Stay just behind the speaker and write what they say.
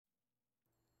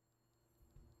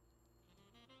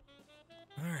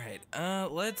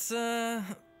Let's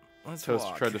Toast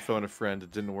walk. tried to phone a friend.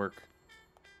 It didn't work.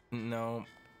 No.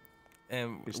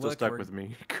 And He's still look, stuck with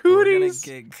me. We're gonna Cooties!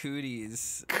 get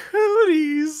cooties.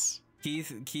 Cooties!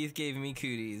 Keith gave me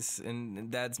cooties,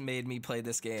 and that's made me play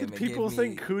this game. Did people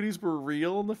think cooties were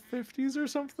real in the 50s or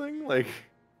something? Like,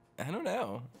 I don't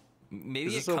know. Maybe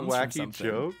is it this comes a from wacky something.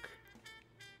 joke?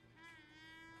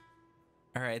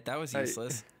 All right, that was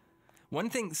useless. One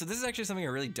thing, so this is actually something I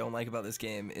really don't like about this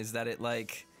game, is that it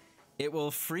will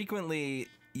frequently,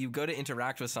 you go to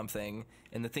interact with something,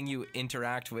 and the thing you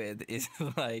interact with is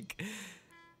like,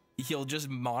 he'll just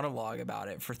monologue about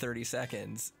it for 30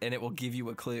 seconds, and it will give you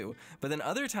a clue. But then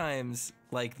other times,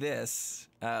 like this,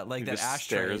 like that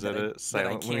ashtray that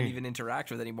I can't even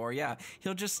interact with anymore, yeah,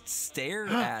 he'll just stare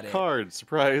at it. Card,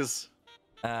 surprise.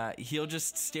 He'll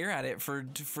just stare at it for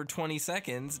 20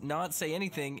 seconds, not say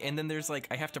anything, and then there's like,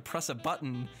 I have to press a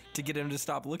button to get him to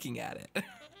stop looking at it.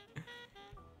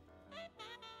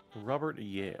 Robert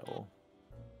Yale.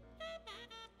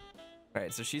 All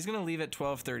right, so she's gonna leave at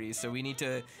 12:30, so we need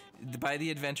to, by the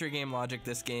adventure game logic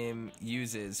this game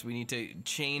uses, we need to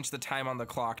change the time on the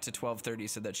clock to 12:30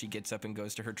 so that she gets up and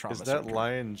goes to her trauma Is that center.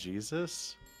 Lion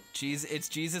Jesus? It's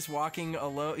Jesus walking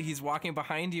alone. He's walking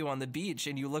behind you on the beach,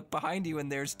 and you look behind you, and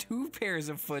there's 2 pairs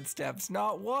of footsteps,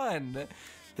 not 1.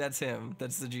 That's him.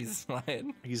 That's the Jesus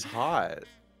lion. He's hot.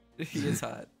 He is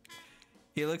hot.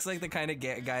 He looks like the kind of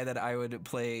guy that I would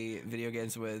play video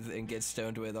games with and get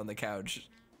stoned with on the couch.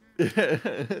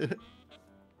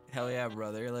 Hell yeah,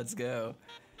 brother. Let's go.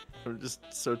 I'm just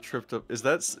so tripped up. Is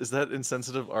that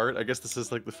insensitive art? I guess this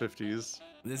is like the 50s.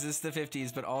 This is the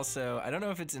 50s, but also, I don't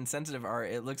know if it's insensitive art.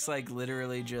 It looks like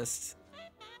literally just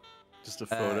a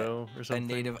photo or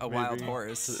something. A wild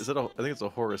horse. Is it I think it's a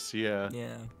horse, yeah.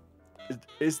 Yeah.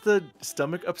 Is the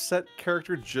stomach upset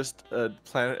character just a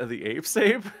Planet of the Apes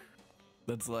ape?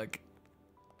 Let's look.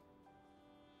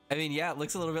 I mean, yeah, it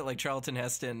looks a little bit like Charlton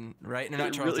Heston, right? No,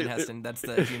 not Charlton Heston. That's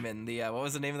the human. The what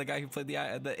was the name of the guy who played the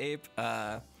ape?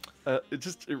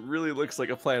 It really looks like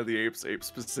a Planet of the Apes ape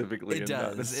specifically. It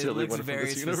does. It looks very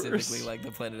specifically like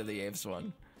the Planet of the Apes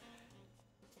one.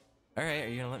 All right, are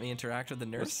you gonna let me interact with the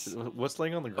nurse? What's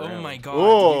laying on the ground? Oh my god!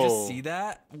 Whoa. Did you just see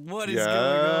that? What is going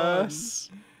on?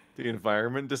 The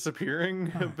environment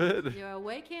disappearing a bit. You're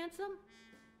awake, handsome?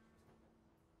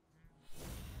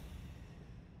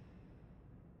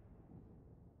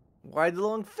 Why the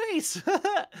long face?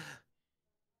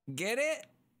 Get it?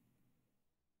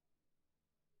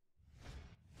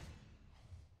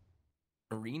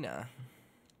 Arena.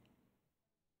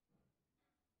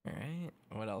 All right.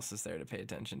 What else is there to pay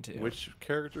attention to? Which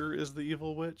character is the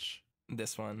evil witch?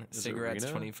 This one. Is Cigarettes,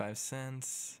 Arena? 25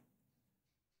 cents.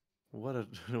 What? It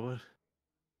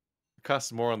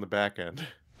costs more on the back end.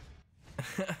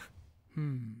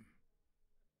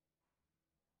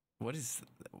 What is?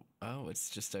 Oh, it's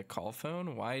just a call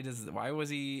phone. Why was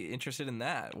he interested in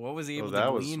that? What was he able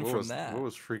to glean from that? What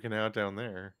was freaking out down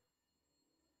there?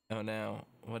 Oh no,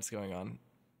 what's going on?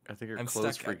 I think her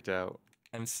clothes freaked out.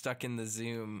 I'm stuck in the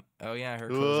zoom. Oh yeah, her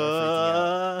clothes are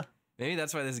freaking out. Maybe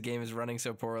that's why this game is running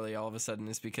so poorly all of a sudden,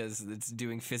 is because it's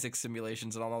doing physics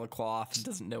simulations on all the cloth and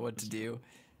doesn't know what to do.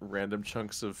 Random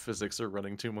chunks of physics are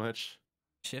running too much.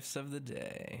 Shifts of the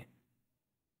day.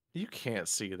 You can't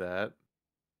see that.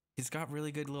 He's got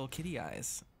really good little kitty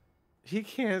eyes. He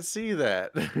can't see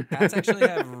that. Cats actually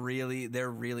have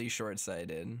they're really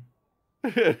short-sighted.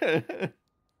 I'll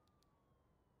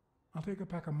take a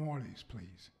pack of Morleys,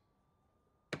 please.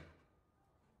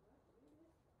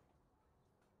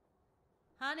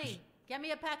 Honey, get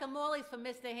me a pack of Morleys for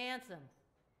Mr. Handsome.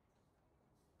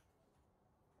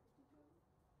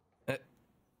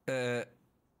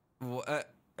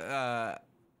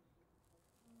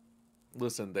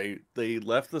 Listen, they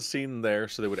left the scene there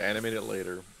so they would animate it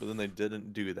later, but then they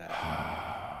didn't do that.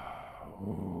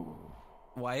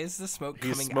 Why is the smoke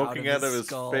He's coming out of his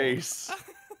skull? Face.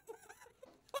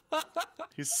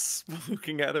 He's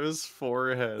smoking out of his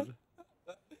forehead.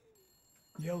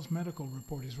 Yale's medical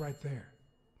report is right there.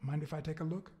 Mind if I take a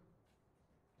look?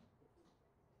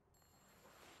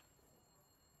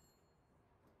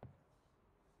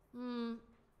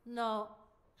 No,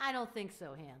 I don't think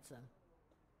so, handsome.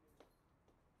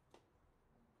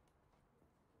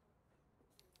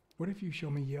 What if you show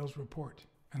me Yale's report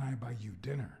and I buy you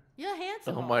dinner? You're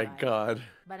handsome, Oh my all right, god.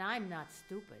 but I'm not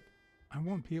stupid. I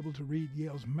won't be able to read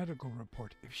Yale's medical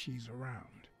report if she's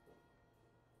around.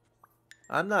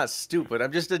 I'm not stupid.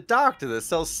 I'm just a doctor that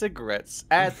sells cigarettes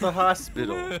at the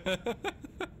hospital.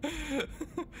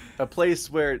 A place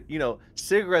where, you know,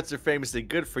 cigarettes are famously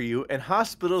good for you and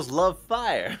hospitals love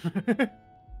fire.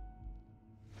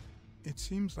 It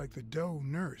seems like the Doe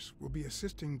nurse will be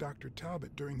assisting Dr.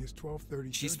 Talbot during his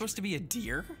 12:30 She's supposed to be a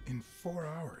deer? in 4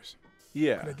 hours.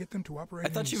 Yeah. Could I get them to operate? I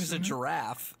thought she was a sooner?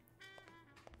 giraffe.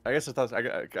 I guess I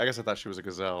thought she was a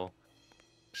gazelle.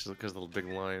 She's because of the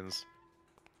big lines.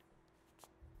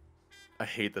 I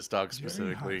hate this dog Jerry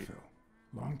specifically. Hartfield.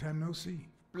 Long time no see.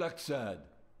 Blacksad,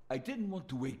 I didn't want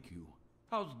to wake you.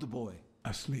 How's the boy?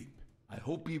 Asleep. I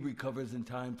hope he recovers in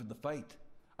time for the fight.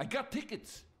 I got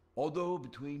tickets. Although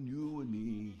between you and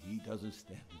me, he doesn't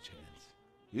stand a chance.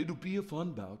 It'll be a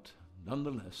fun bout,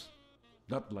 nonetheless.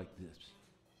 Not like this.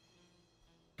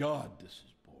 God, this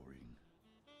is boring.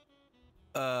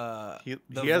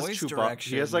 The He has voice Chewbacca.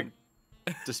 direction. He has like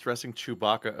distressing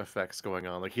Chewbacca effects going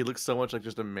on. Like he looks so much like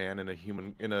just a man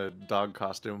in a dog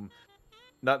costume.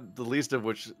 Not the least of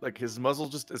which, like his muzzle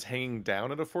just is hanging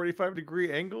down at a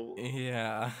 45-degree angle.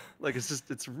 Yeah. Like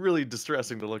it's really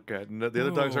distressing to look at. And the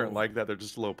other dogs aren't Ooh. like that. They're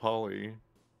just low poly.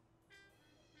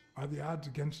 Are the odds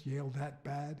against Yale that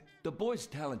bad? The boy's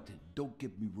talented, don't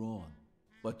get me wrong.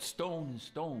 But stone is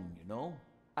stone, you know?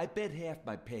 I bet half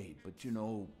my pay, but you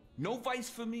know, no vice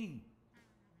for me.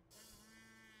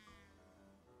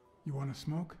 You want to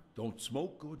smoke? Don't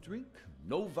smoke or drink,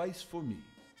 no vice for me.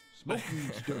 Smoking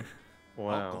means dirt.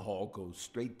 Wow. Alcohol goes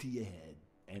straight to your head.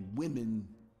 And women,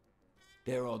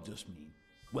 they're all just mean.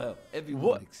 Well, everyone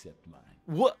What? except mine.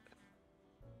 What?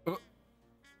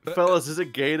 Fellas, is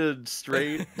it gay to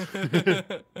straight?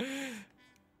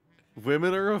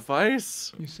 Women are a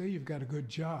vice? You say you've got a good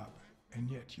job, and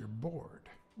yet you're bored.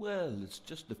 Well, it's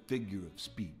just a figure of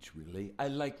speech, really. I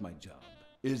like my job.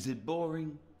 Is it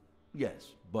boring? Yes,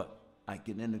 but I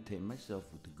can entertain myself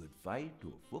with a good fight or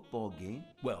a football game.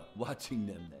 Well, watching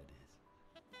them, that is.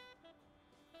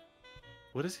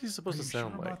 What is he supposed Are to you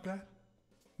sound sure like? about that?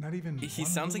 Not even. He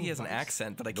one sounds like he has little an vice?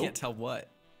 accent, but I Nope. can't tell what.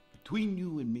 Between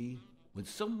you and me, when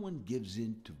someone gives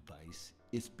in to vice,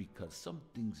 it's because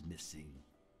something's missing.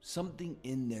 Something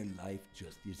in their life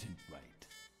just isn't right.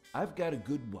 I've got a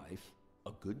good wife,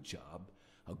 a good job,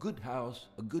 a good house,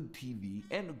 a good TV,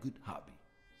 and a good hobby.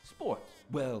 Sports.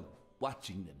 Well,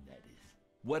 watching them, that is.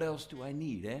 What else do I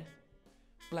need, eh?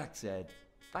 Blacksad,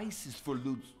 vice is for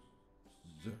losers.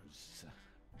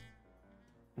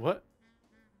 What?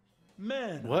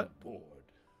 Man, What? I'm bored.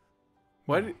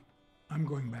 Why did I'm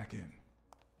going back in.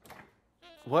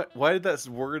 why did that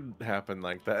word happen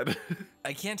like that?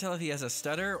 I can't tell if he has a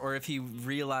stutter or if he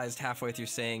realized halfway through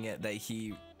saying it that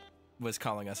he was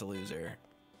calling us a loser.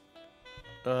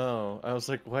 Oh, I was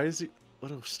like, why is he?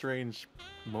 What a strange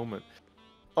moment.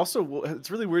 Also, it's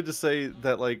really weird to say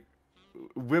that like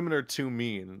women are too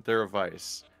mean. They're a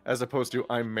vice, as opposed to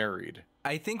I'm married.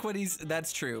 I think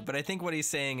that's true, but I think what he's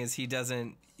saying is he's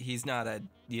not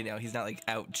like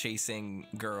out chasing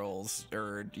girls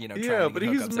or, trying Yeah, to but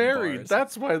get he's hookups at married.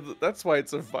 bars. That's why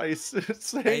it's a vice.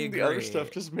 Saying the other agree. stuff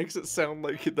just makes it sound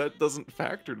like that doesn't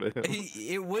factor to him.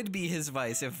 It would be his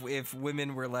vice if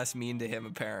women were less mean to him,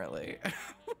 apparently.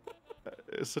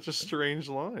 It's such a strange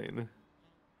line.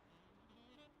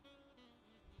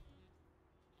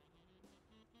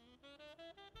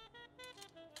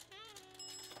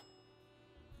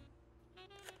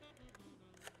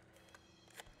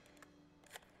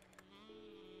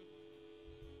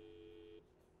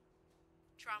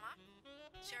 Trauma?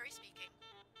 Sherry speaking.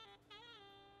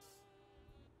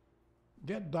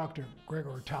 Get Dr.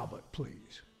 Gregor Talbot,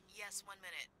 please. Yes, 1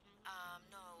 minute.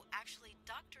 No, actually,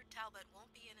 Dr. Talbot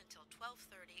won't be in until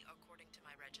 12:30 according to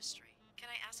my registry. Can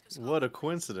I ask who's What a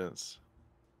calling? coincidence.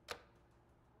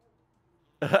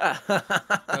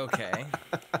 Okay.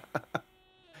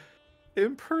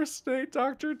 Impersonate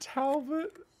Dr.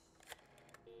 Talbot.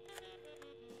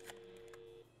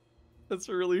 That's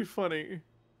really funny.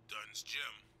 Duns Jim.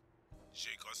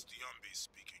 Sheikh Ostiambi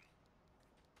speaking.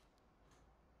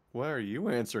 Why are you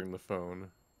answering the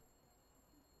phone?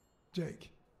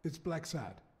 Jake, it's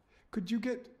Blacksad. Could you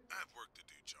get... I have work to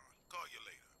do, John. Call you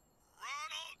later.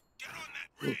 Ronald, get on that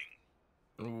ring.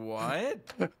 What?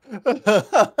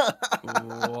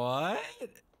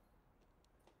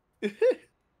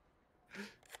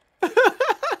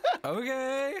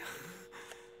 Okay.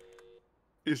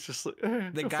 He's just like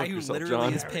The go guy fuck who yourself, literally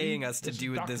John. is paying us to This is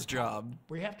do Dr. this Talbot. job.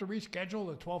 We have to reschedule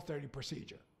the 12:30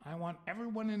 procedure. I want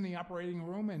everyone in the operating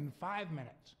room in 5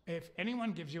 minutes. If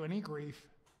anyone gives you any grief,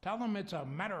 tell them it's a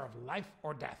matter of life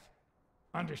or death.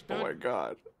 Understood? Oh my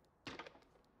god. And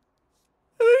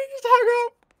then he just hung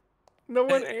up. No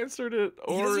one answered it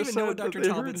He or doesn't even know what said that Dr. they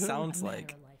Talbot heard him. sounds A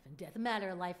like. matter of life and death. A matter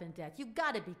of life and death. You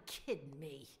gotta be kidding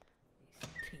me.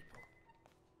 These people.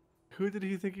 Who did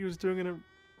he think he was doing in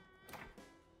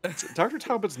a... Dr.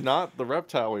 Talbot's not the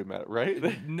reptile we met,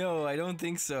 right? No, I don't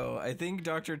think so. I think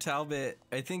Dr. Talbot.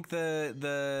 I think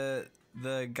the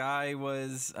guy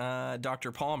was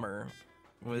Dr. Palmer.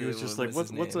 He was just like,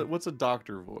 what's a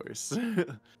doctor voice?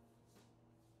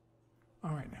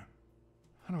 All right, now,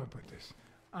 how do I put this?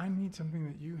 I need something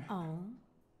that you. Oh,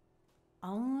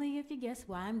 only if you guess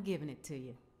why I'm giving it to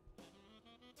you.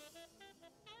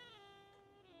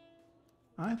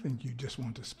 I think you just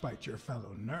want to spite your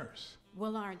fellow nurse.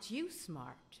 Well, aren't you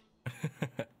smart?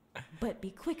 But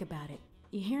be quick about it.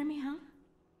 You hear me, huh?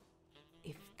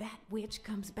 If that witch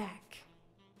comes back.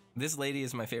 This lady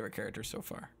is my favorite character so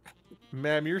far.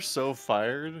 Ma'am, you're so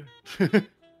fired.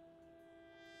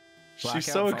 She's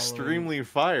so following... extremely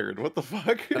fired. What the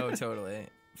fuck? Oh, totally.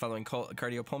 Following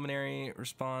cardiopulmonary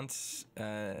response.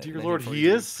 Dear Lord, he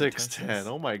is 6'10".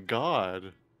 Oh my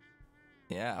god.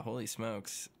 Yeah, holy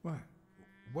smokes. What?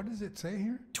 What does it say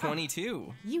here?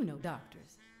 22. You know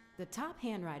doctors. The top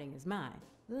handwriting is mine.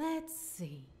 Let's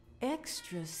see.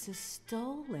 Extra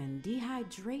systole and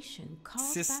dehydration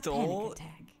caused by panic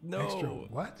attack. No. Extra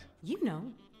what? You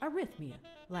know, arrhythmia,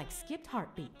 like skipped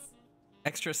heartbeats.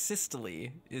 Extra systole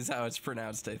is how it's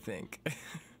pronounced, I think.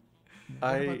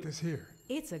 What about this here?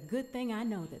 It's a good thing I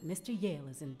know that Mr. Yale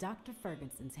is in Dr.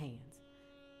 Ferguson's hands.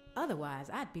 Otherwise,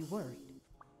 I'd be worried.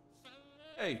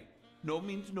 Hey, no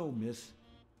means no, miss.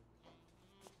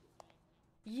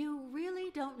 You really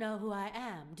don't know who I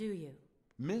am, do you?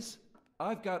 Miss,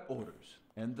 I've got orders.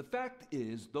 And the fact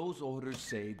is, those orders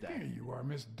say that... Here you are,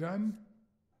 Miss Dunn.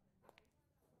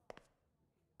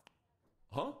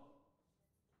 Huh?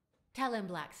 Tell him,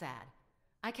 Blacksad.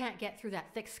 I can't get through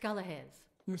that thick skull of his.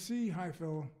 You see,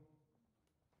 Highfill,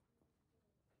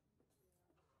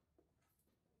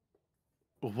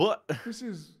 What? this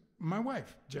is my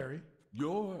wife, Jerry.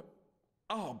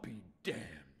 I'll be damned.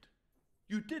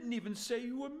 You didn't even say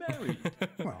you were married.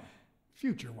 Well,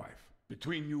 future wife.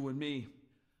 Between you and me,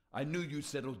 I knew you'd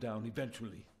settle down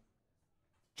eventually.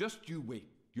 Just you wait.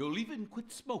 You'll even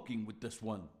quit smoking with this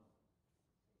one.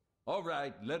 All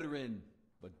right, let her in.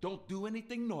 But don't do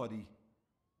anything naughty.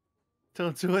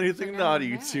 Don't do anything naughty,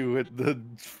 you two, at the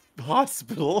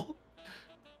hospital.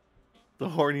 The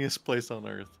horniest place on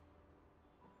earth.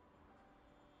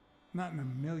 Not in a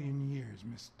million years,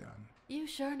 Miss Dunn. You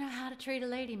sure know how to treat a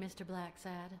lady, Mr.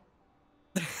 Blacksad.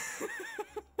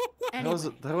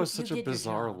 That was such a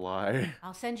bizarre lie.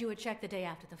 I'll send you a check the day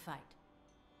after the fight.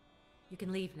 You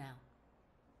can leave now.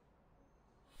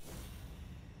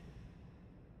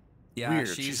 Yeah, Weird.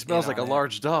 She smells like a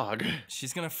large dog.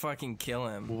 She's gonna fucking kill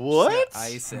him. What? She's gonna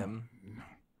ice him.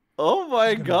 Oh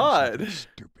my god.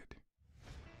 Stupid.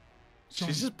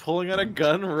 She's just pulling out a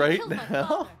gun right Killed my now.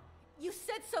 father. You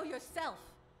said so yourself.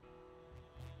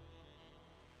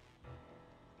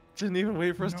 Didn't even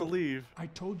wait for us to No, leave. I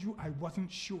told you I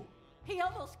wasn't sure. He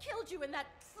almost killed you in that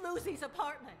floozy's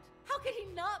apartment. How could he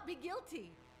not be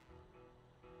guilty?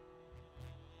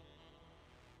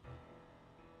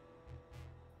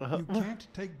 You can't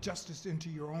take justice into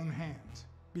your own hands.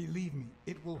 Believe me,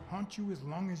 it will haunt you as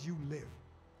long as you live.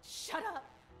 Shut up.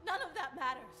 None of that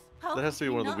matters. How That has to be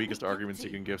could one he of the not weakest be arguments you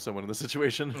guilty? can give someone in this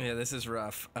situation. Yeah, this is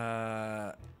rough.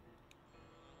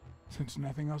 Since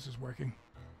nothing else is working,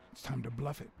 it's time to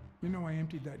bluff it. You know I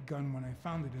emptied that gun when I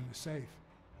found it in the safe.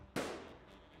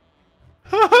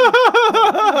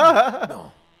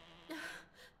 No.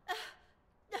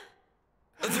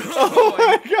 Oh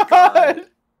my god!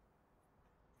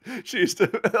 She's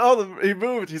he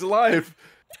moved. He's alive.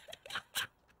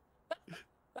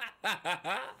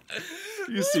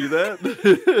 You see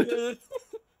that?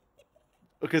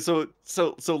 Okay, so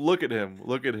look at him.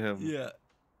 Look at him. Yeah.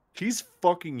 He's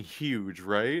fucking huge,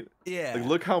 right? Yeah. Like,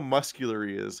 look how muscular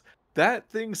he is. That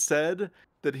thing said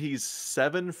that he's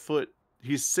 7 foot.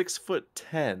 He's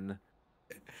 6'10",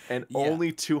 and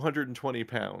only 220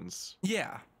 pounds.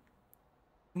 Yeah.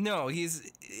 No,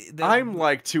 he's. I'm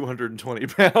like 220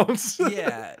 pounds.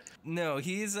 Yeah. No,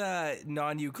 he's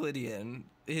non-Euclidean.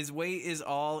 His weight is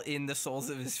all in the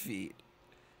soles of his feet.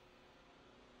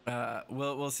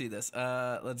 We'll see this.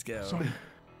 Let's go. So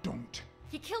don't.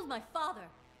 He killed my father.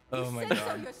 Oh You my said so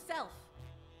God. yourself.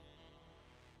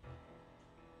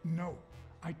 No,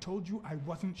 I told you I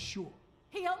wasn't sure.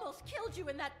 He almost killed you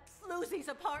in that floozy's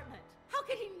apartment. How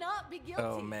could he not be guilty?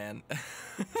 Oh man.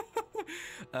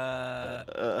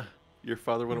 Your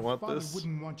father wouldn't Your want father this.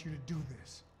 wouldn't want you to do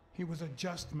this. He was a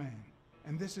just man,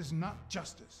 and this is not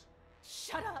justice.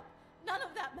 Shut up. None of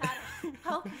that matters.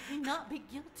 How could he not be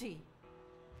guilty?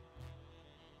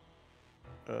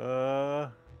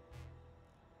 All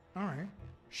right,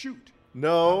 shoot. I'll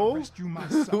No. arrest you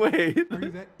myself. Wait. Are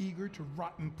you that eager to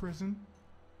rot in prison?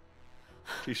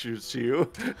 She shoots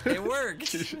you. It worked.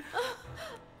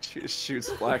 She shoots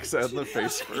Blacksad in the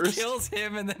face first. Kills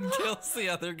him and then kills the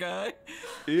other guy.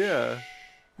 Yeah.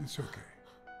 It's okay.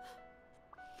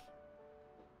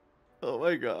 Oh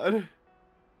my god.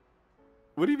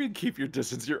 What do you mean keep your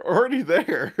distance? You're already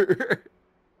there.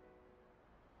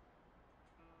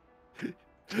 What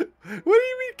do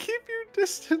you mean keep your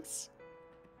distance?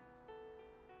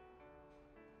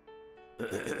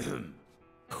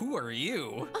 Who are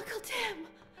you? Uncle Tim!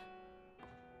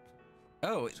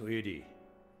 Oh, Sweetie,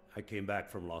 I came back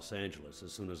from Los Angeles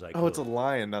as soon as I could. Oh, it's a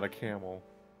lion, not a camel.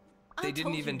 they I didn't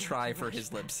told you even not try to for rush his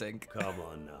that. lip sync. Come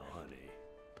on now, honey.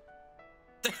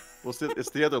 Well, it's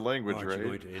the other language, Aren't right? you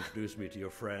going to introduce me to your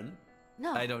friend?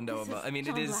 No, I don't know this about- is I mean,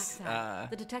 it John is, Blacksad,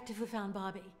 the detective who found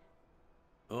Bobby.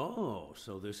 Oh,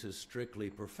 so this is strictly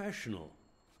professional.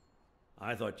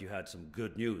 I thought you had some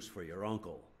good news for your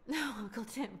uncle. No, Uncle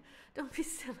Tim, don't be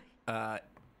silly.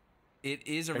 It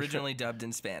is originally dubbed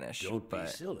in Spanish. Don't be but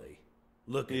silly.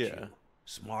 Look at Yeah. you.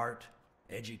 Smart,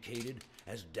 educated,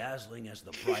 as dazzling as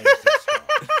the brightest of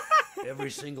stars. Every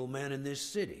single man in this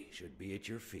city should be at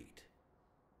your feet.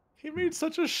 He made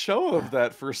such a show of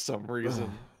that for some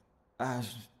reason.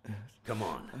 Come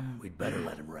on, we'd better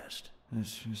let him rest.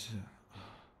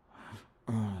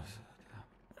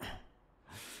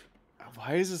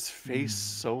 Why is his face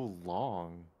so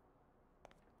long?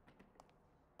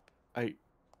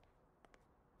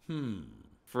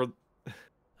 For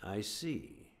I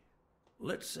see.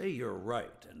 Let's say you're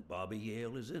right and Bobby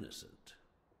Yale is innocent.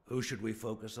 Who should we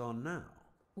focus on now?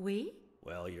 We?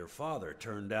 Well, your father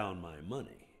turned down my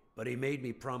money, but he made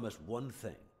me promise one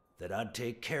thing, that I'd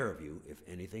take care of you if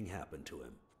anything happened to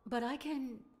him. But I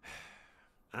can...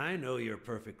 I know you're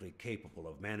perfectly capable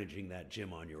of managing that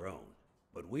gym on your own,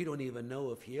 but we don't even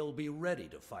know if he'll be ready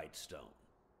to fight Stone.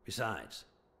 Besides,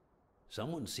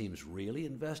 someone seems really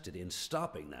invested in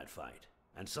stopping that fight,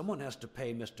 and someone has to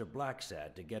pay Mr.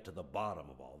 Blacksad to get to the bottom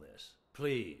of all this.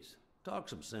 Please, talk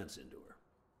some sense into her.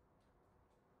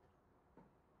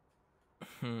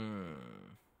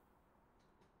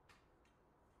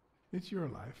 It's your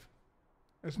life.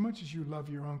 As much as you love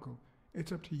your uncle,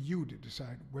 it's up to you to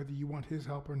decide whether you want his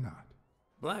help or not.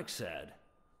 Blacksad,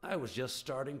 I was just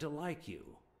starting to like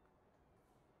you.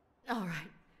 All right.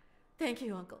 Thank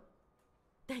you, Uncle.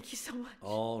 Thank you so much.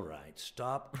 All right,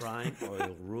 stop crying or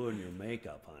you'll ruin your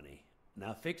makeup, honey.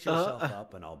 Now fix yourself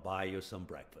up and I'll buy you some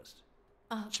breakfast.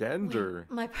 gender.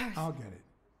 Wait, my purse. I'll get it.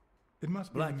 It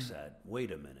must be... in- Blacksad,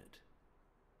 wait a minute.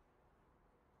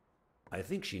 I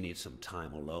think she needs some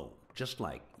time alone, just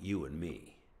like you and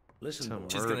me. Listen to her.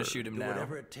 She's gonna shoot him Do now.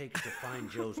 whatever it takes to find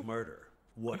Joe's murder.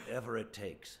 Whatever it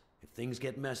takes. If things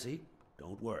get messy,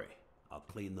 don't worry. I'll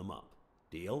clean them up.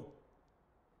 Deal?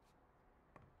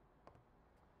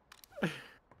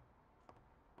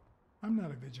 I'm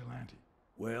not a vigilante.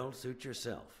 Well, suit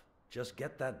yourself. Just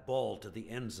get that ball to the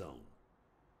end zone.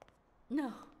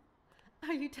 No.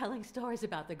 Are you telling stories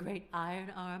about the great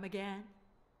Iron Arm again?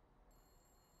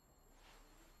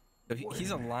 He's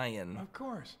a lion. Of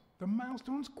course. The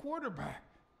Milestones quarterback.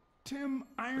 Tim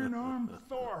Iron Arm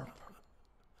Thorpe.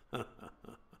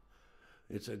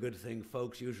 It's a good thing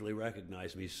folks usually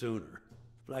recognize me sooner.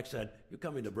 Blacksad, you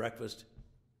coming to breakfast?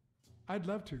 I'd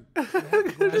love to.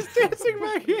 Just dancing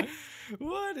back in.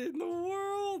 What in the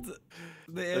world?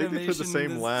 The I think they put the animation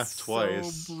same is laugh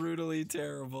twice. So brutally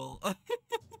terrible.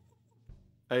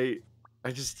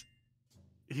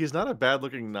 He's not a bad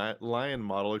looking lion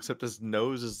model, except his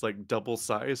nose is like double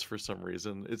size for some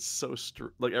reason. It's so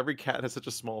like every cat has such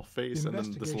a small face, and then this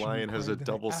Investigation lion has a required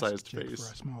that I double ask sized Jake face.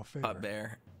 For a small favor, Up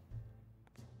there.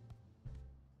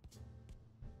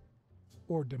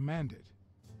 or demand it,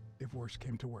 if worst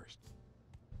came to worst.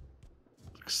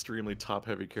 Extremely top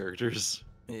heavy characters.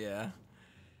 Yeah.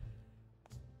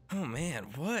 Oh man,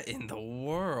 what in the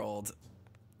world?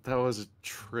 That was a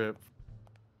trip.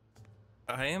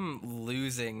 I am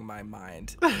losing my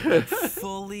mind. Like,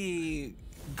 fully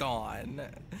gone.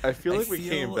 I feel like we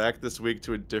came back this week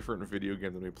to a different video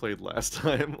game than we played last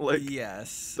time. Like,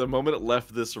 yes. the moment it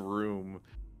left this room,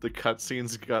 the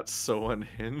cutscenes got so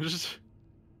unhinged.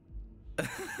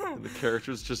 And the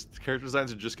character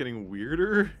designs are just getting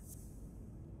weirder.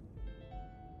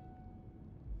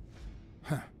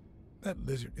 Huh. That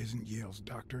lizard isn't Yale's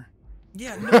doctor.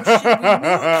 Yeah, no shit.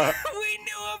 We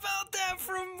knew about that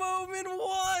from moment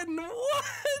one. What?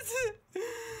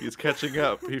 He's catching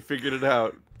up. He figured it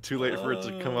out. Too late for it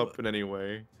to come up in any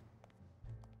way.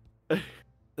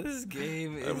 This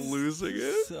game is I'm losing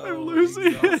it. So I'm losing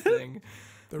exhausting. it.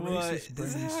 The What racist brain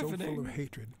is is so full happening? of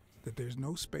hatred that there's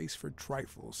no space for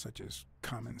trifles such as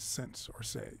common sense or,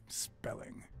 say,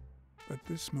 spelling. but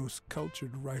this most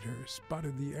cultured writer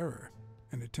spotted the error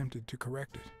and attempted to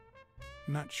correct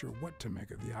it. Not sure what to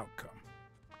make of the outcome.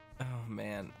 Oh,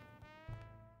 man.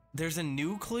 There's a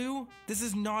new clue? This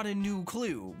is not a new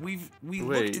clue. We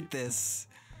looked at this.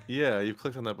 Yeah, you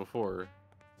clicked on that before.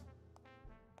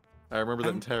 I remember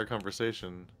that entire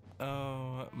conversation.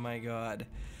 Oh my god.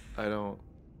 I don't...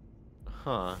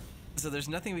 Huh. So there's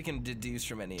nothing we can deduce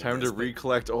from any of Time this. to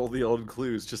recollect all the old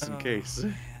clues, just in case.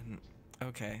 Man.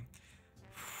 Okay.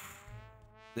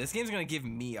 This game's gonna give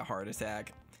me a heart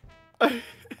attack.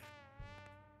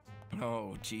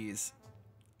 Oh, jeez.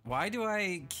 Why do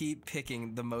I keep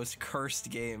picking the most cursed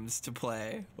games to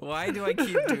play? Why do I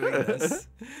keep doing this?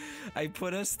 I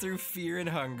put us through fear and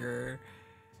hunger.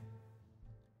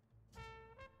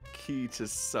 Key to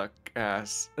suck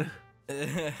ass.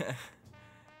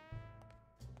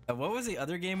 What was the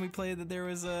other game we played that there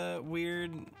was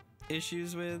weird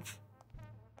issues with?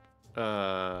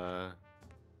 I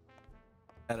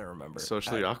don't remember.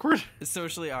 Socially awkward?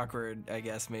 Socially awkward, I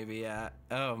guess, maybe, yeah.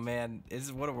 Oh, man.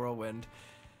 What a whirlwind.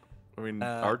 I mean,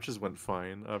 Arches went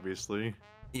fine, obviously.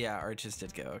 Yeah, Arches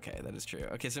did go. Okay, that is true.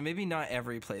 Okay, so maybe not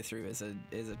every playthrough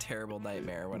is a terrible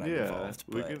nightmare when I'm involved.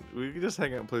 But we can just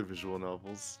hang out and play visual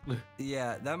novels.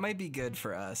 yeah, that might be good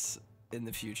for us in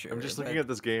the future. I'm just looking at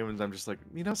this game and I'm just like,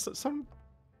 you know,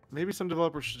 maybe some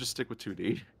developers should just stick with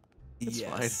 2D. It's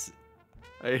yes.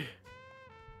 fine.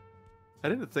 I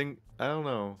didn't think, I don't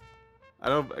know.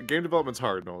 Game development's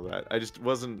hard and all that. I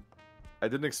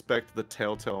didn't expect the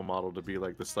Telltale model to be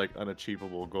like this like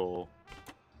unachievable goal.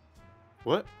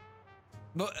 What?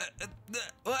 What?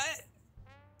 What?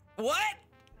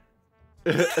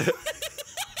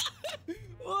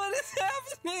 What is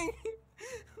happening?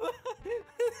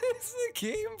 Is the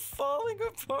game falling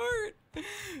apart?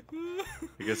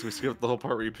 I guess we skipped the whole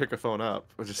part where you pick a phone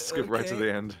up. We'll just skip right to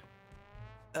the end.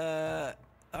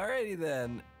 Alrighty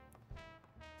then.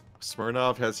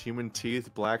 Smirnov has human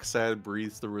teeth. Blacksad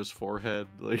breathes through his forehead.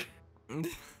 Like,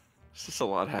 it's just a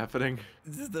lot happening.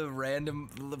 The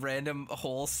random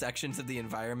whole sections of the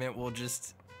environment will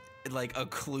just like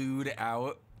occlude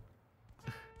out.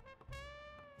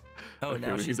 Oh, okay,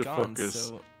 now she's gone. Focus.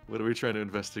 So what are we trying to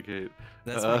investigate?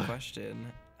 that's my question.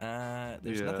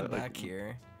 There's nothing back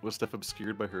here. Was stuff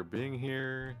obscured by her being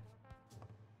here?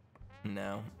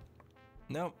 No.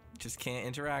 Nope. Just can't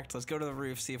interact. Let's go to the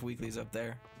roof, see if Weekly's up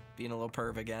there. Being a little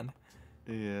perv again.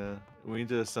 Yeah, we need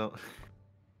to sell.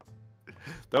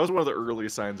 That was one of the early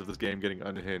signs of this game getting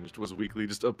unhinged. Was Weekly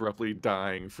just abruptly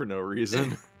dying for no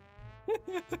reason?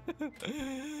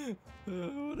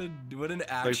 What an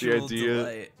actual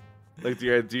delight. Like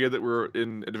the idea that we're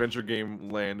in adventure game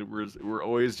land, we're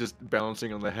always just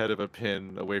bouncing on the head of a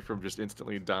pin away from just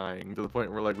instantly dying, to the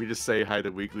point where like we just say hi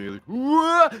to Weekly, like,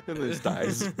 "Whoa!" and then just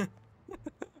dies.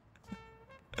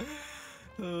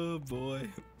 Oh boy.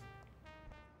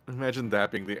 Imagine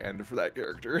that being the end for that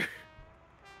character.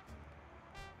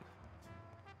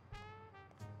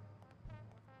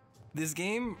 This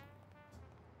game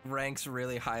ranks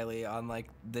really highly on like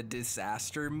the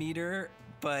disaster meter,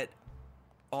 but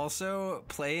also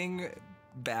playing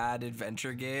bad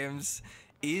adventure games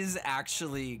is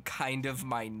actually kind of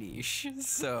my niche,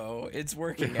 so it's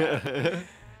working out.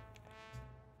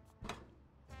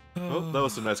 Oh, that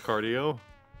was some nice cardio.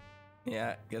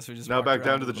 Yeah, guess we just now back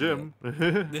down to the gym.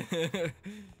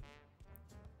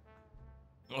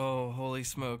 Oh, holy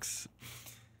smokes.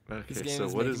 Okay, This game so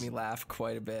is making me laugh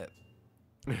quite a bit.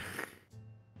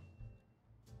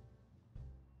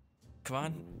 Come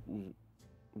on.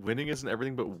 Winning isn't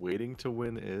everything, but waiting to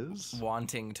win is?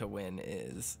 Wanting to win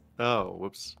is. Oh,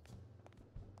 whoops.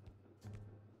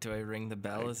 Do I ring the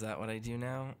bell? Is that what I do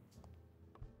now?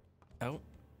 Oh.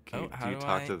 Do How you do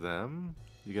talk I... to them?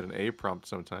 You get an A prompt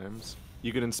sometimes.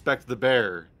 You can inspect the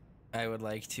bear. I would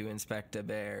like to inspect a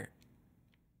bear.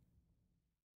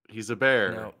 He's a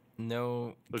bear.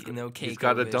 No cake. He's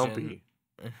got a dumpy.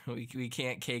 We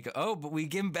can't cake. Oh, but we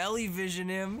can belly vision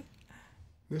him.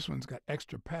 This one's got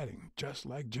extra padding, just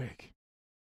like Jake.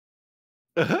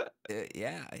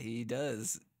 Yeah, he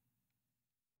does.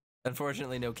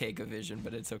 Unfortunately, no cake of vision,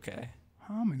 but it's okay.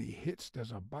 How many hits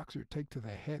does a boxer take to the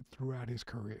head throughout his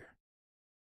career?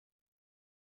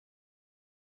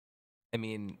 I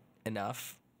mean,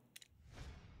 enough.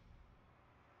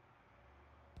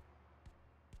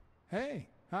 Hey,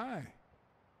 hi.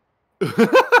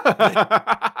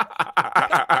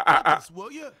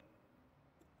 Will you?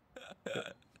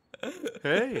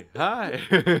 Hey, hi.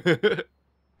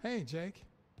 Hey, Jake.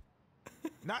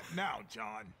 Not now,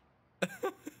 John.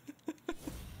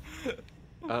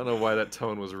 I don't know why that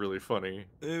tone was really funny.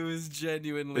 It was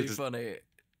genuinely funny.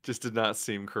 Just did not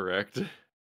seem correct.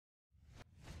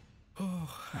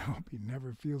 I hope he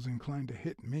never feels inclined to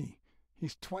hit me.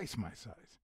 He's twice my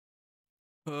size.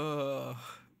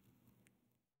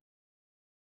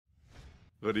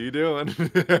 What are you doing?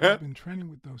 I've been training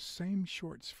with those same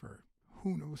shorts for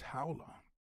who knows how long.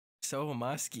 So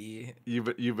musky. You've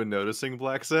been noticing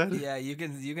Blacksad? Yeah, you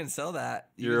can sell that.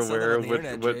 You're aware of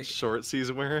what Jake. shorts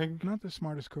he's wearing? Not the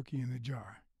smartest cookie in the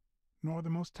jar, nor the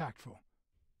most tactful.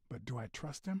 But do I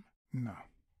trust him? No.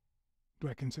 Do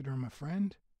I consider him a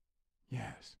friend?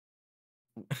 Yes.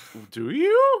 Do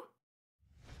you?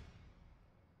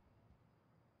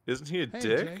 Isn't he a Hey,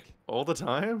 dick Jake. all the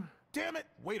time? Damn it!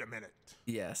 Wait a minute.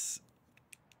 Yes.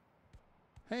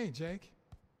 Hey, Jake.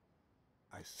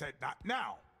 I said not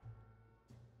now.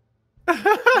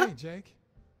 Hey, Jake.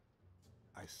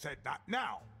 I said not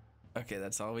now. Okay,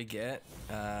 that's all we get.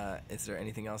 Is there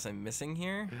anything else I'm missing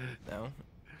here? No.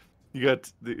 You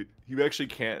actually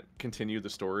can't continue the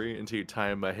story until you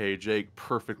time my Hey Jake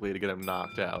perfectly to get him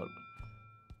knocked out.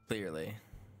 Clearly.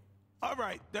 All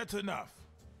right, that's enough.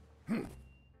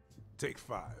 Take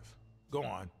 5. Go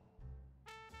on.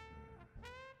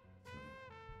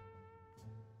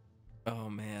 Oh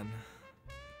man.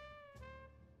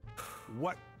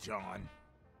 What, John?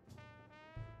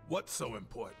 What's so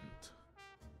important?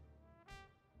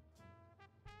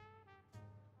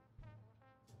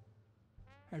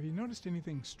 Have you noticed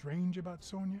anything strange about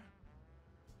Sonia?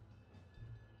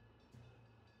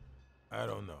 I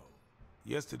don't know.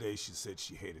 Yesterday she said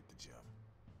she hated the gym.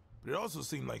 But it also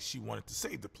seemed like she wanted to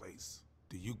save the place.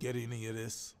 Do you get any of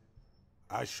this?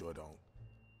 I sure don't.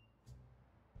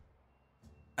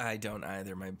 I don't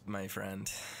either, my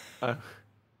friend.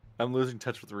 I'm losing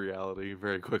touch with reality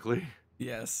very quickly.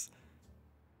 Yes.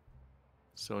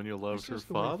 Sonia loves her It's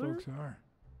just father? the way folks are.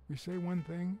 We say one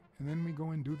thing, and then we go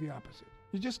and do the opposite.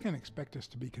 You just can't expect us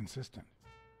to be consistent.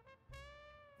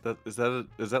 Is that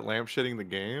lampshading the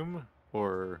game?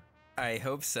 Or... I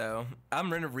hope so. I'm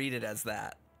going to read it as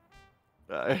that.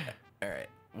 All right.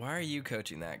 Why are you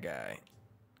coaching that guy?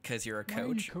 Because you're a coach? Why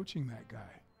are you coaching that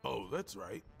guy? Oh, that's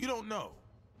right. You don't know.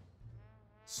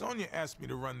 Sonia asked me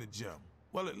to run the gym.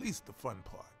 Well, at least the fun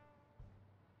part.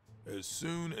 As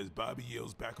soon as Bobby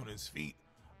yells back on his feet,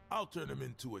 I'll turn him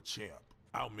into a champ.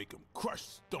 I'll make him crush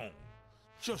stone.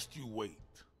 Just you wait.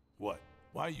 What?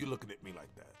 Why are you looking at me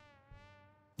like that?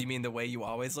 You mean the way you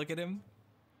always look at him?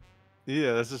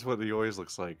 Yeah, that's just what he always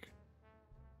looks like.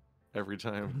 Every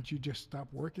time. Didn't you just stop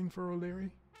working for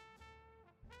O'Leary?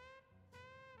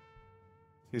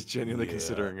 He's genuinely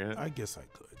considering it. I guess I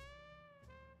could.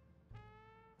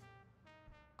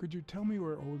 Could you tell me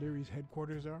where O'Leary's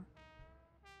headquarters are?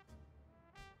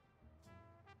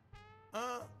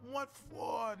 What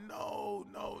for? No.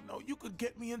 You could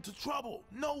get me into trouble.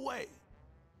 No way.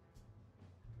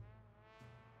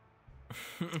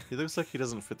 He looks like he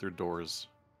doesn't fit through doors.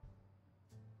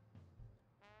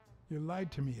 You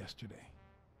lied to me yesterday.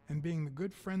 And being the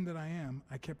good friend that I am,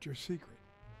 I kept your secret.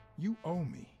 You owe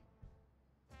me.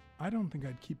 I don't think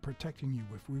I'd keep protecting you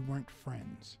if we weren't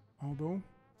friends. Although,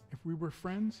 if we were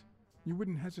friends, you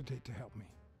wouldn't hesitate to help me.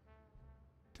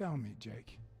 Tell me,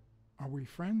 Jake. Are we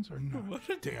friends or not? What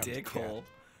a Damn dickhole.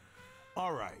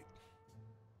 All right.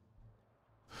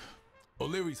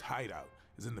 O'Leary's hideout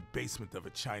is in the basement of a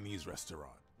Chinese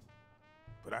restaurant.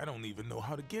 But I don't even know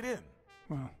how to get in.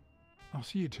 Well, I'll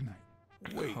see you tonight.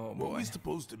 Wait, Oh, were boy. we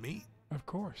supposed to meet? Of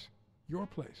course. Your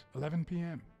place, 11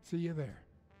 p.m. See you there.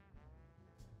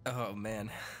 Oh, man.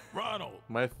 Ronald,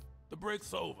 My the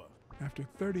break's over. After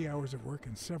 30 hours of work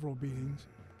and several beatings,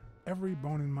 every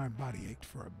bone in my body ached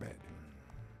for a bed.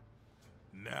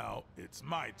 Now it's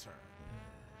my turn.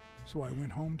 So I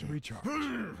went home to recharge.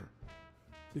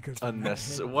 Because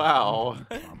Wow.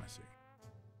 promising.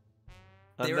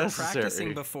 They were Unnecessary.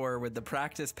 practicing before with the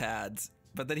practice pads,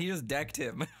 but then he just decked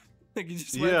him. Like he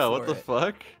just went Yeah, for what the it.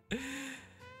 fuck?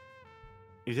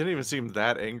 He didn't even seem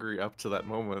that angry up to that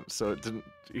moment, so it didn't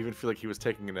even feel like he was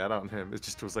taking it out on him. It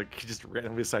just was like he just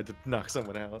randomly decided to knock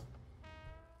someone out.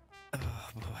 Oh,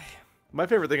 boy. My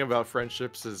favorite thing about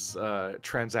friendships is transactional What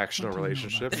do you know about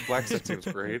relationships. that? Blacksad seems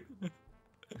great.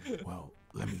 Well,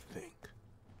 let me think.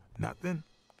 Nothing?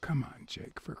 Come on,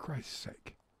 Jake, for Christ's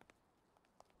sake.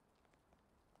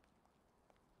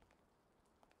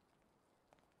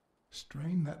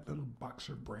 Strain that little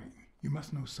boxer brain. You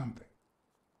must know something.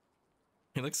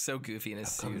 He looks so goofy in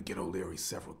his I've come to suit. get O'Leary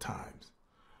several times,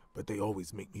 but they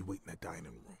always make me wait in the dining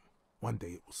room. One day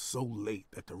it was so late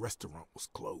that the restaurant was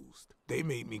closed. They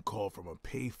made me call from a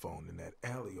payphone in that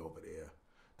alley over there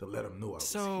to let them know I was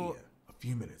So- here. A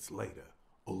few minutes later,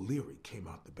 O'Leary came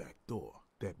out the back door,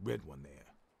 that red one there.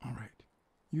 All right.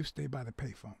 You stay by the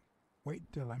payphone.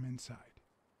 Wait till I'm inside.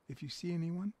 If you see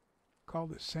anyone, Call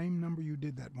the same number you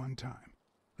did that one time.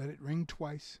 Let it ring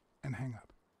twice and hang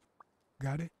up.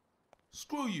 Got it?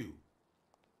 Screw you.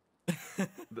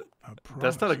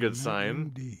 That's not a good sign.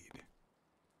 Indeed.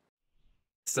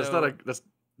 So,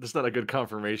 that's not a good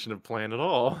confirmation of plan at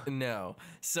all. No.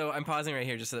 So I'm pausing right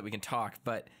here just so that we can talk,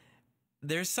 but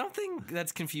there's something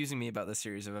that's confusing me about this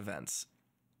series of events.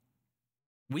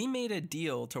 We made a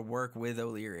deal to work with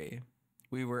O'Leary.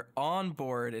 We were on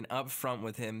board and up front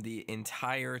with him the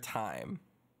entire time.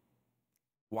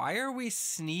 Why are we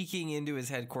sneaking into his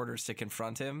headquarters to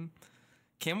confront him?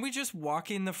 Can we just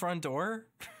walk in the front door?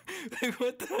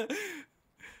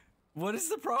 What is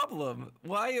the problem?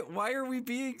 Why are we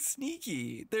being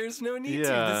sneaky? There's no need to.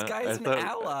 This guy's an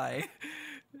ally.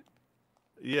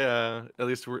 Yeah, at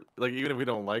least we're like, even if we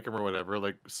don't like him or whatever,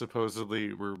 like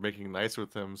supposedly we're making nice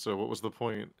with him. So what was the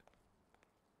point?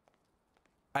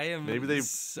 Maybe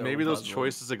those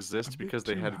choices exist because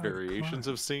they had variations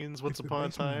of scenes once upon a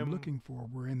time. I'm looking for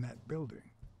were in that building.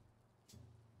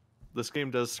 This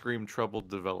game does scream troubled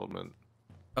development.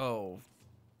 Oh,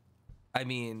 I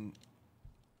mean,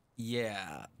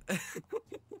 yeah.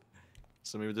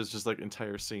 So maybe there's just like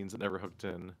entire scenes that never hooked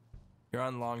in. You're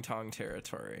on Long Tong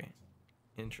territory.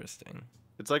 Interesting.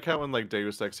 It's like how in like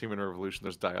Deus Ex Human Revolution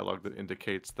there's dialogue that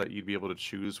indicates that you'd be able to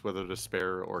choose whether to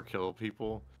spare or kill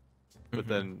people, but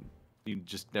then you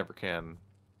just never can.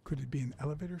 Could it be an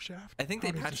elevator shaft? I think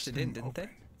they patched it in, didn't they?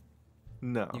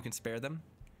 No. You can spare them?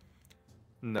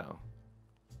 No.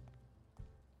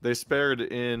 They spared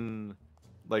in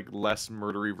like less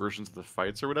murdery versions of the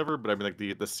fights or whatever, but I mean like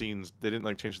the scenes, they didn't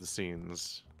like change the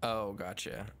scenes. Oh,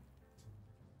 gotcha.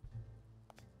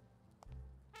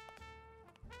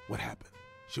 What happened?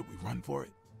 Should we run for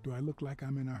it? Do I look like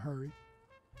I'm in a hurry?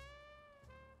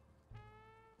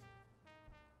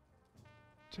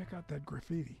 Check out that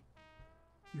graffiti.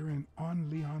 You're in On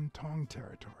Leon Tong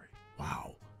territory.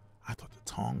 Wow, I thought the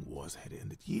Tong Wars had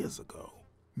ended years ago.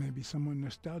 Maybe someone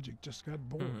nostalgic just got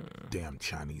bored. Damn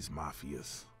Chinese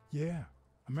mafias. Yeah,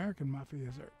 American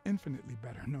mafias are infinitely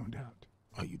better, no doubt.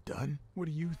 Are you done? What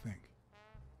do you think?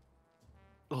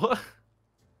 What?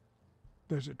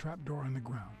 There's a trapdoor on the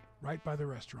ground, right by the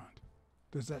restaurant.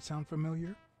 Does that sound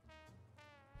familiar?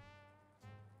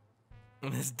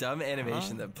 This dumb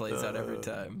animation that plays out every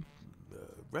time. The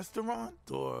restaurant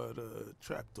or the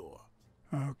trapdoor?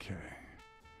 Okay,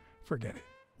 forget it.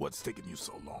 What's taking you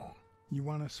so long? You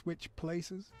want to switch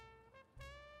places?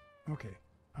 Okay,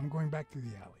 I'm going back to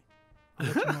the alley. I'll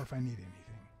let you know if I need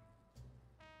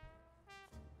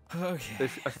anything. Okay.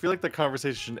 I feel like the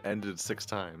conversation ended 6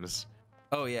 times.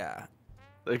 Oh, yeah.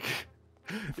 Like,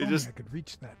 If it only just... I could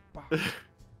reach that box.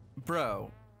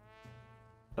 Bro.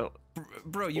 Oh.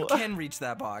 Bro, you can reach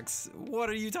that box. What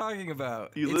are you talking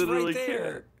about? You it's literally right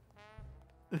there.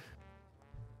 can't.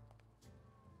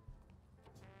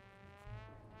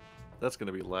 That's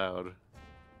gonna be loud.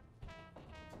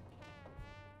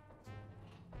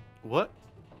 What?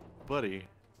 Buddy.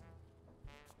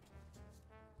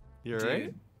 You alright?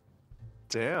 Dude.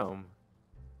 Damn.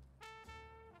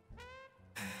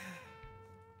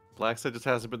 Blacksad just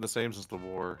hasn't been the same since the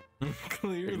war.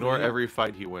 Clearly. Ignore every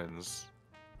fight he wins.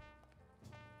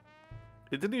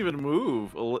 It didn't even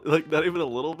move, like not even a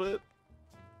little bit.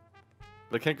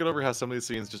 But I can't get over how some of these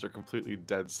scenes just are completely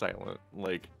dead silent.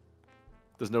 Like,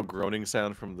 there's no groaning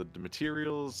sound from the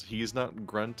materials. He's not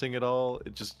grunting at all.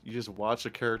 You just watch a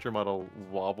character model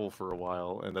wobble for a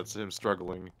while, and that's him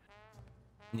struggling.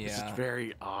 Yeah. It's just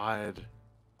very odd.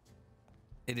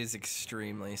 It is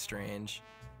extremely strange.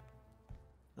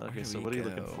 Okay, so what are you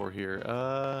looking go? for here?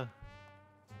 I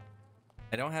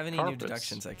don't have any new Carpets.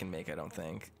 deductions I can make, I don't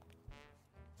think.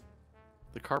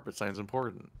 The carpet sign's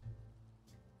important.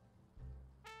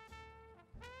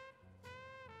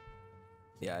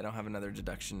 Yeah, I don't have another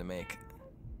deduction to make.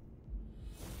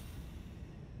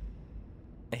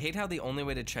 I hate how the only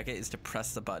way to check it is to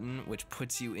press the button, which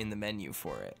puts you in the menu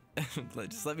for it.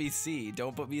 Just let me see.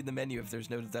 Don't put me in the menu if there's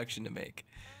no deduction to make.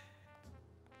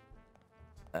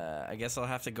 I guess I'll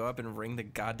have to go up and ring the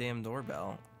goddamn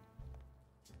doorbell.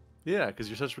 Yeah, because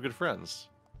you're such good friends.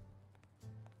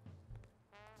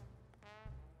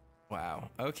 Wow.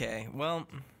 Okay. Well,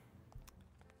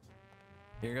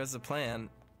 here goes the plan.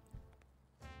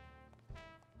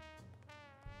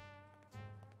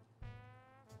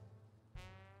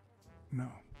 No.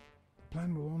 The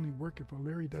plan will only work if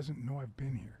O'Leary doesn't know I've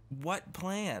been here. What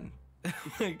plan?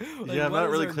 Yeah, I'm not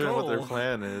really clear what their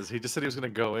plan is. He just said he was going to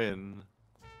go in.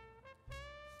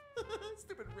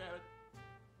 Stupid rabbit.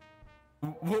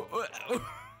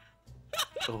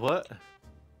 What?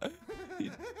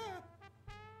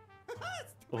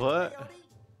 What?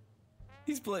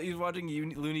 He's watching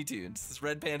Looney Tunes. This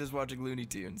red panda's watching Looney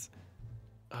Tunes.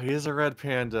 Oh, he is a red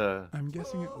panda. I'm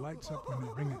guessing it lights up when they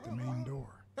ring at the main door.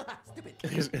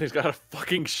 He's got a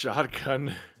fucking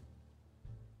shotgun.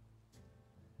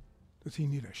 Does he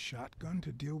need a shotgun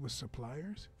to deal with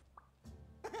suppliers?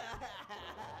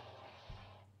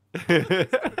 Maybe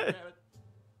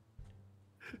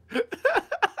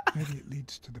it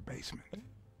leads to the basement.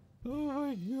 Oh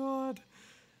my god.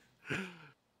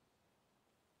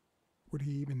 Would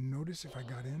he even notice if I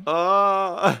got in?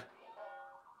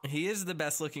 He is the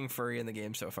best looking furry in the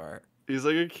game so far. He's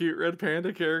like a cute red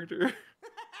panda character.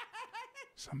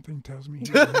 Something tells me he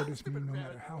would notice me no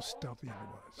matter how stealthy I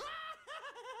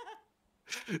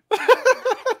was.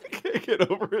 Can't get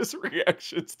over his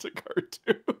reactions to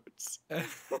cartoons.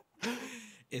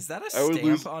 Is that a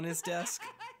stamp on his desk?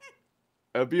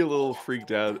 I'd be a little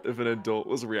freaked out if an adult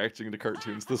was reacting to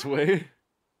cartoons this way.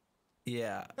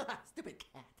 Yeah. Stupid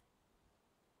cat.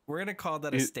 We're gonna call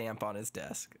that a stamp on his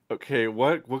desk. Okay,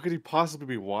 what could he possibly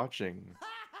be watching?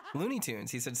 Looney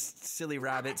Tunes. He said silly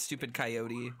rabbit, stupid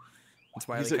coyote. It's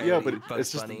Wile E. Said, Coyote, yeah, but Bugs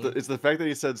it's just Bunny. it's the fact that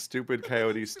he said stupid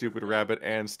coyote, stupid rabbit,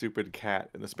 and stupid cat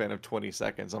in the span of 20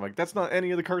 seconds. I'm like, that's not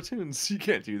any of the cartoons. You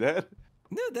can't do that.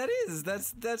 No, that is. There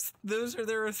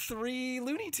are 3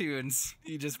 Looney Tunes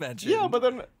you just mentioned. Yeah, but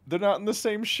they're not in the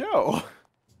same show.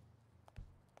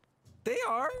 They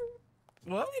are.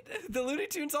 What? The Looney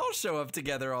Tunes all show up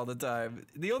together all the time.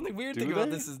 The only weird thing about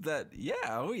this is that,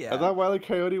 oh yeah. I thought Wile E.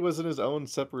 Coyote was in his own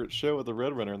separate show with the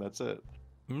Red Runner, and that's it.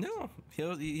 No,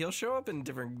 he'll show up in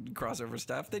different crossover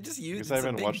stuff. They just use I it's a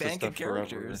haven't big watched this bank of stuff forever.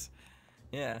 characters.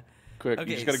 Yeah. Quick, Okay,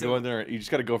 you just gotta go in there. You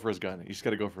just gotta go for his gun.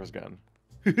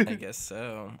 I guess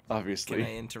so. Obviously. Can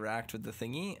I interact with the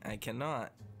thingy? I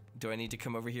cannot. Do I need to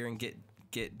come over here and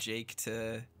get Jake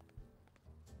to?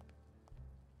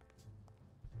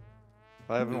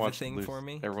 I haven't watched thing for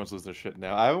me. Everyone's losing their shit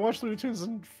now. I haven't watched Looney Tunes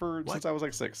since I was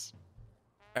like 6.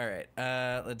 All right.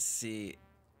 Let's see.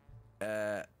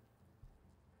 There's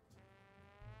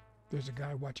a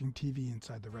guy watching TV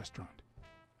inside the restaurant.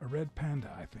 A red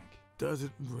panda, I think.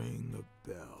 Doesn't ring a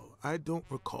bell. I don't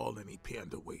recall any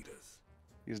panda waiters.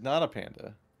 He's not a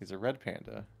panda. He's a red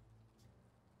panda.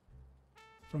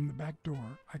 From the back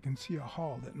door, I can see a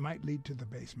hall that might lead to the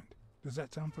basement. Does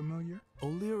that sound familiar?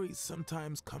 O'Leary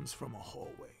sometimes comes from a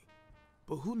hallway,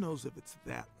 but who knows if it's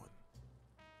that one?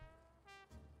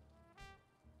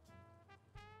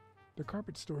 The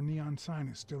carpet store neon sign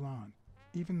is still on,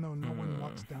 even though no one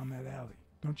walks down that alley.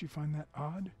 Don't you find that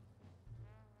odd?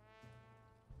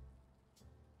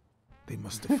 They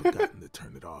must have forgotten to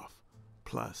turn it off.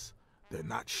 Plus, they're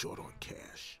not short on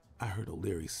cash. I heard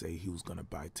O'Leary say he was gonna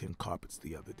buy 10 carpets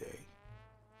the other day.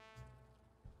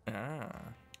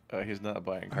 He's not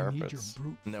buying I carpets. need your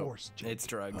brute force, Jake. It's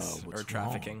drugs or What's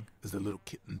trafficking. wrong? Is the little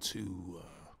kitten too,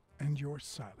 And your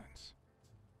silence.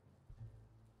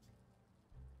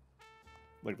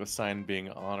 Like the sign being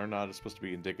on or not is supposed to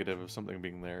be indicative of something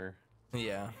being there.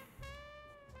 Yeah.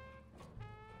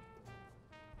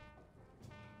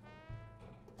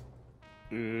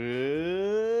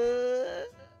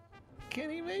 Can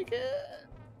he make it?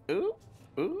 Ooh,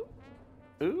 ooh,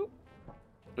 ooh,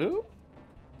 ooh.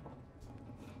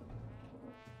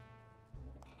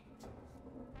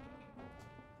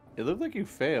 It looked like you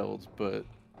failed, but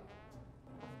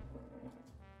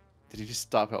did you just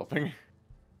stop helping?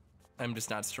 I'm just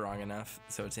not strong enough,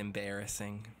 so it's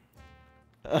embarrassing.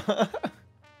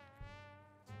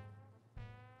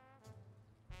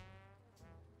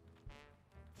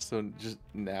 So just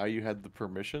now you had the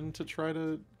permission to try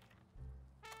to...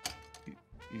 You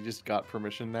just got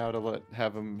permission now to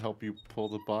have him help you pull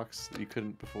the box that you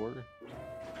couldn't before?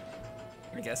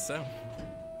 I guess so.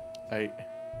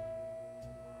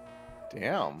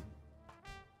 Damn.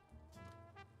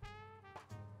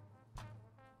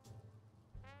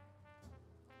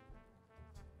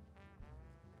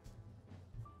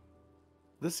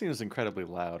 This seems incredibly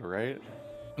loud, right?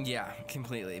 Yeah,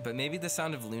 completely. But maybe the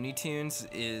sound of Looney Tunes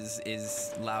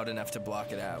is loud enough to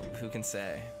block it out. Who can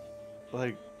say?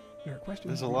 Like, there are questions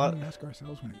there's a we lot. only ask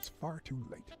ourselves when it's far too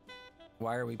late.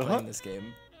 Why are we playing this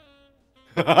game?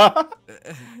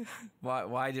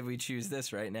 Why did we choose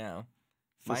this right now?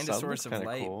 Find a source of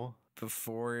light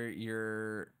before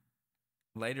your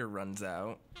lighter runs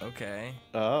out. Okay.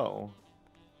 Oh.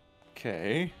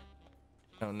 Okay.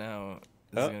 Oh no.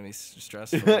 This is gonna be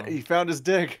stressful. He found his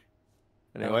dick.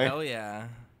 Anyway. Oh, hell yeah.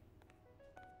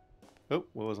 Oh,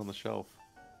 what was on the shelf?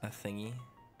 A thingy.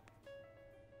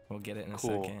 We'll get it in a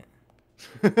Cool.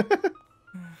 second.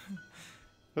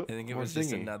 Oh, I think it more was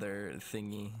just thingy. another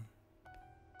thingy.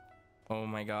 Oh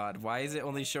my god. Why is it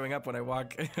only showing up when I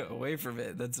walk away from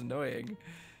it? That's annoying.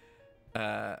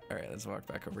 All right, let's walk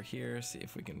back over here. See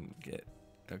if we can get.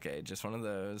 Okay, just one of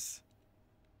those.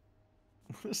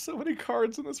 There's so many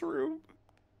cards in this room.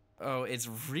 Oh, it's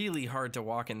really hard to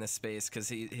walk in this space because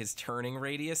his turning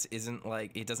radius isn't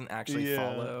like it doesn't actually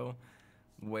follow.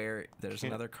 Where there's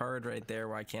another card right there.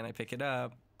 Why can't I pick it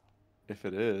up? If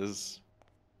it is,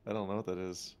 I don't know what that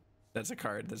is. That's a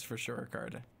card. That's for sure a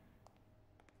card.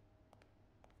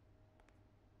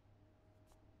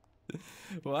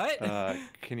 What?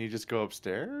 Can you just go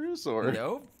upstairs or?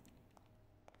 Nope.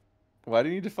 Why do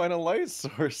you need to find a light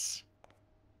source?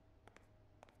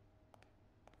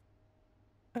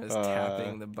 I was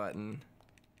tapping the button,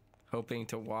 hoping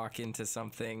to walk into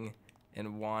something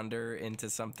and wander into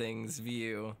something's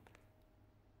view.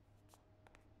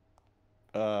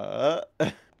 There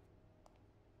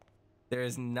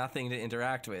is nothing to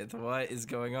interact with. What is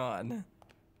going on?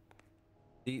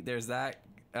 There's that.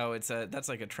 Oh, that's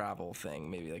like a travel thing,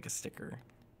 maybe like a sticker.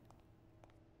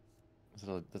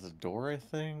 That's a door, I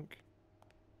think.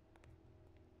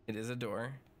 It is a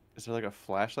door. Is there like a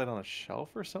flashlight on a shelf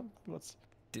or something? What's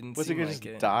he like gonna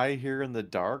just die here in the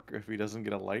dark if he doesn't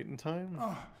get a light in time?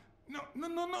 Oh, no,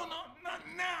 not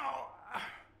now.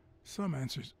 Some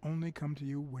answers only come to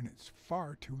you when it's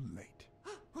far too late.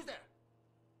 Who's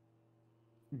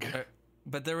there?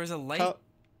 But there was a light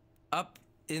up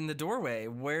in the doorway.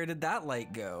 Where did that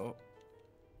light go?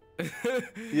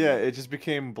 Yeah, it just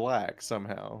became black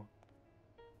somehow.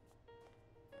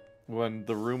 When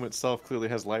the room itself clearly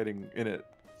has lighting in it.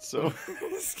 So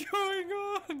what is going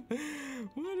on?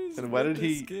 What is? And why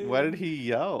did he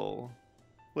yell?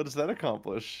 What does that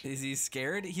accomplish? Is he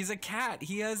scared? He's a cat.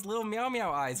 He has little meow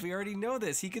meow eyes. We already know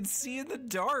this. He can see in the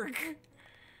dark.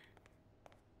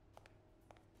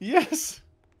 Yes.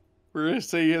 We're gonna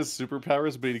say he has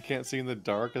superpowers, but he can't see in the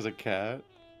dark as a cat.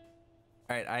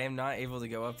 All right, I am not able to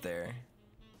go up there.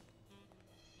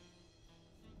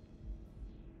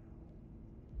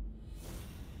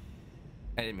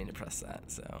 I didn't mean to press that,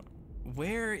 so.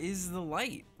 Where is the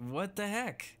light? What the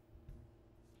heck?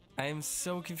 I am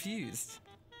so confused.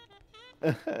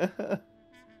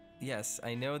 Yes,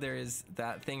 I know there is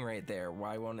that thing right there.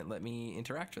 Why won't it let me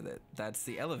interact with it? That's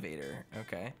the elevator.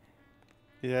 Okay.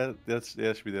 Yeah, that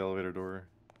should be the elevator door.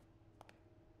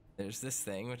 There's this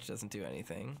thing, which doesn't do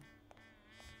anything.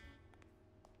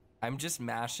 I'm just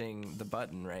mashing the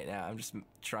button right now. I'm just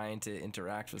trying to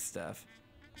interact with stuff.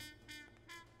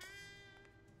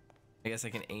 I guess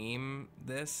I can aim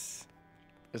this.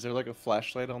 Is there like a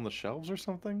flashlight on the shelves or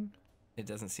something? It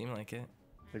doesn't seem like it.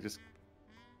 Like just...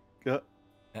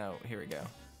 Oh, here we go.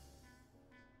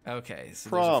 Okay, so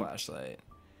Prompt. there's a flashlight.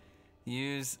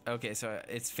 Use... Okay, so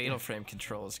it's fatal frame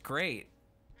controls. Great.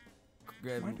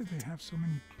 Why do they have so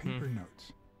many paper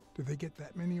notes? Do they get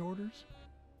that many orders?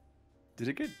 Did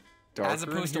it get darker? As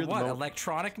opposed to what?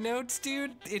 Electronic notes,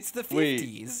 dude? It's the 50s.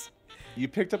 Wait, you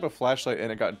picked up a flashlight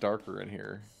and it got darker in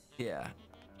here. Yeah.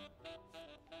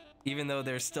 Even though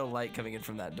there's still light coming in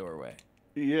from that doorway.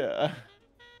 Yeah.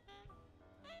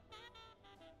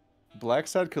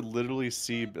 Blacksad could literally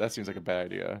see... That seems like a bad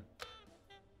idea.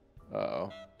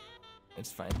 Uh-oh.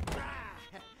 It's fine.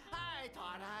 I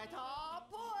thought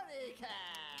potty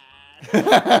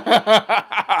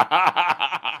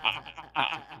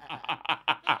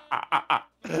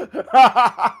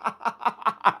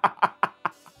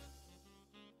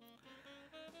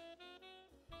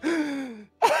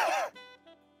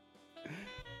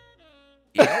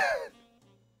Yep.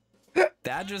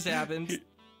 That just happened.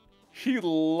 He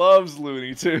loves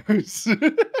Looney Tunes.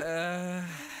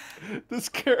 This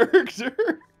character.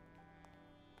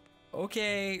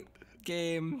 Okay,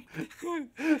 game.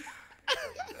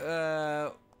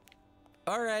 All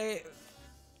right.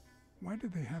 Why do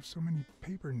they have so many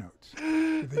paper notes?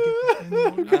 Do they get that many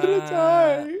orders? I'm gonna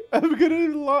die. I'm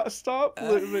gonna stop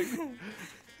living.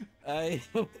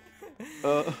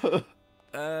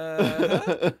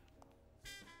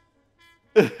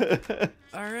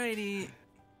 Alrighty.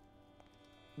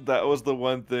 That was the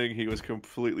one thing he was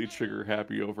completely trigger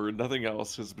happy over. Nothing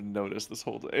else has been noticed this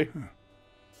whole day. Huh.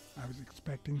 I was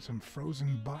expecting some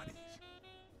frozen bodies.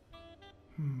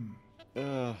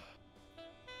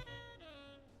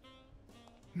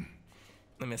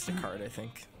 I missed a card, I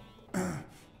think.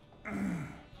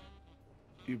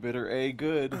 You better A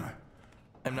good.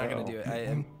 I'm not gonna do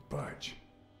it. Budge.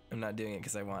 I'm not doing it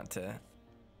because I want to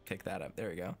pick that up. There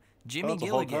we go. Jimmy it's a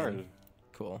whole Gilligan. card.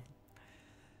 Cool.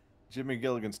 Jimmy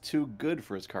Gilligan's too good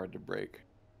for his card to break.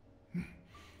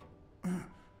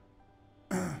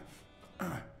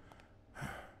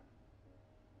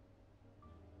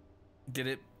 Did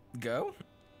it go?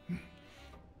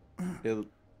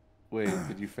 Wait,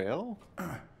 did you fail?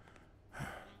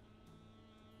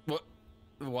 What?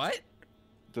 What?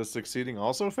 Does succeeding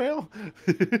also fail?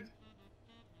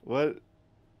 What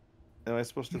am I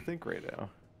supposed to think right now?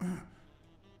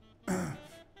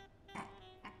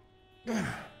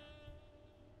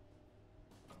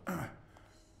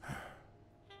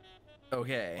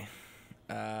 Okay.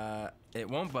 It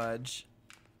won't budge,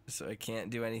 so I can't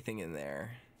do anything in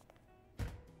there.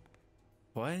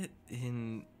 What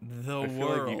in the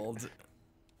world?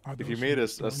 If you made a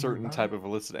certain type of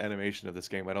illicit animation of this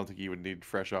game, I don't think you would need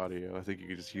fresh audio. I think you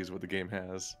could just use what the game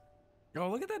has. Oh,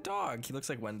 look at that dog. He looks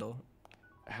like Wendell.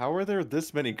 How are there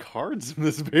this many cards in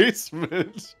this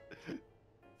basement?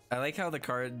 I like how the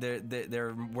card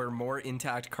there were more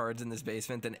intact cards in this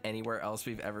basement than anywhere else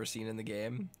we've ever seen in the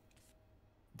game.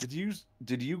 Did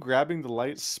you grabbing the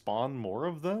light spawn more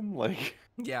of them? Like,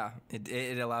 yeah,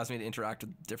 it allows me to interact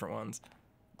with different ones.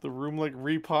 The room like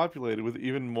repopulated with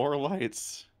even more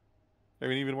lights. I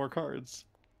mean, even more cards.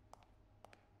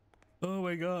 Oh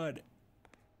my god.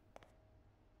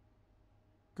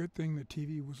 Good thing the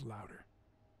TV was louder.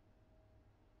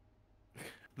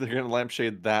 They're gonna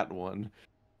lampshade that one.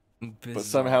 Bizarre. But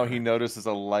somehow he notices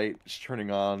a light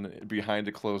turning on behind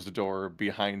a closed door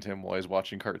behind him while he's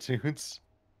watching cartoons.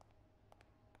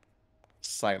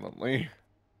 Silently.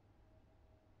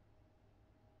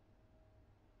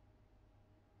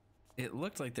 It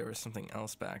looked like there was something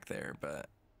else back there, but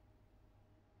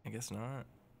I guess not.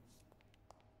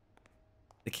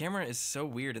 The camera is so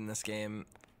weird in this game.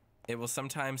 It will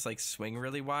sometimes like swing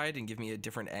really wide and give me a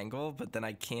different angle, but then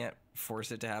I can't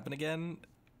force it to happen again.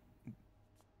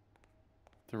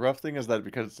 The rough thing is that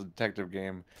because it's a detective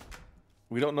game,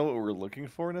 we don't know what we're looking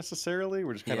for necessarily.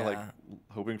 We're just kind of like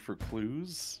hoping for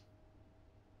clues.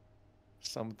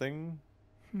 Something.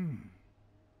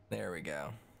 There we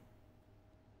go.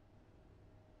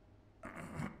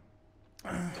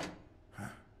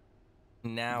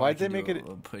 Now why'd they make it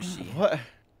pushy? What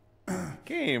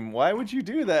game? Why would you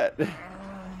do that?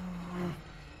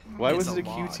 Why was it a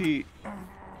QT?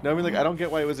 No, I mean, like, I don't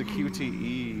get why it was a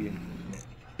QTE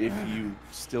if you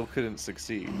still couldn't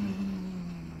succeed.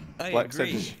 I Blacksad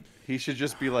agree. He should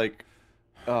just be like,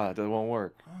 that won't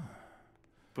work.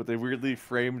 But they weirdly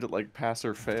framed it like pass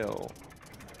or fail.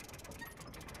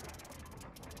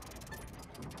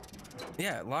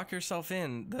 Yeah, lock yourself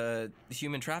in the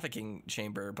human trafficking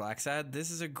chamber, Blacksad.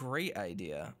 This is a great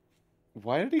idea.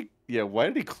 Why did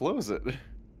he close it? Do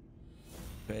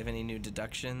I have any new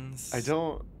deductions? I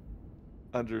don't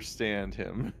understand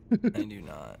him. I do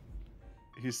not.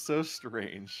 He's so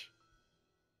strange.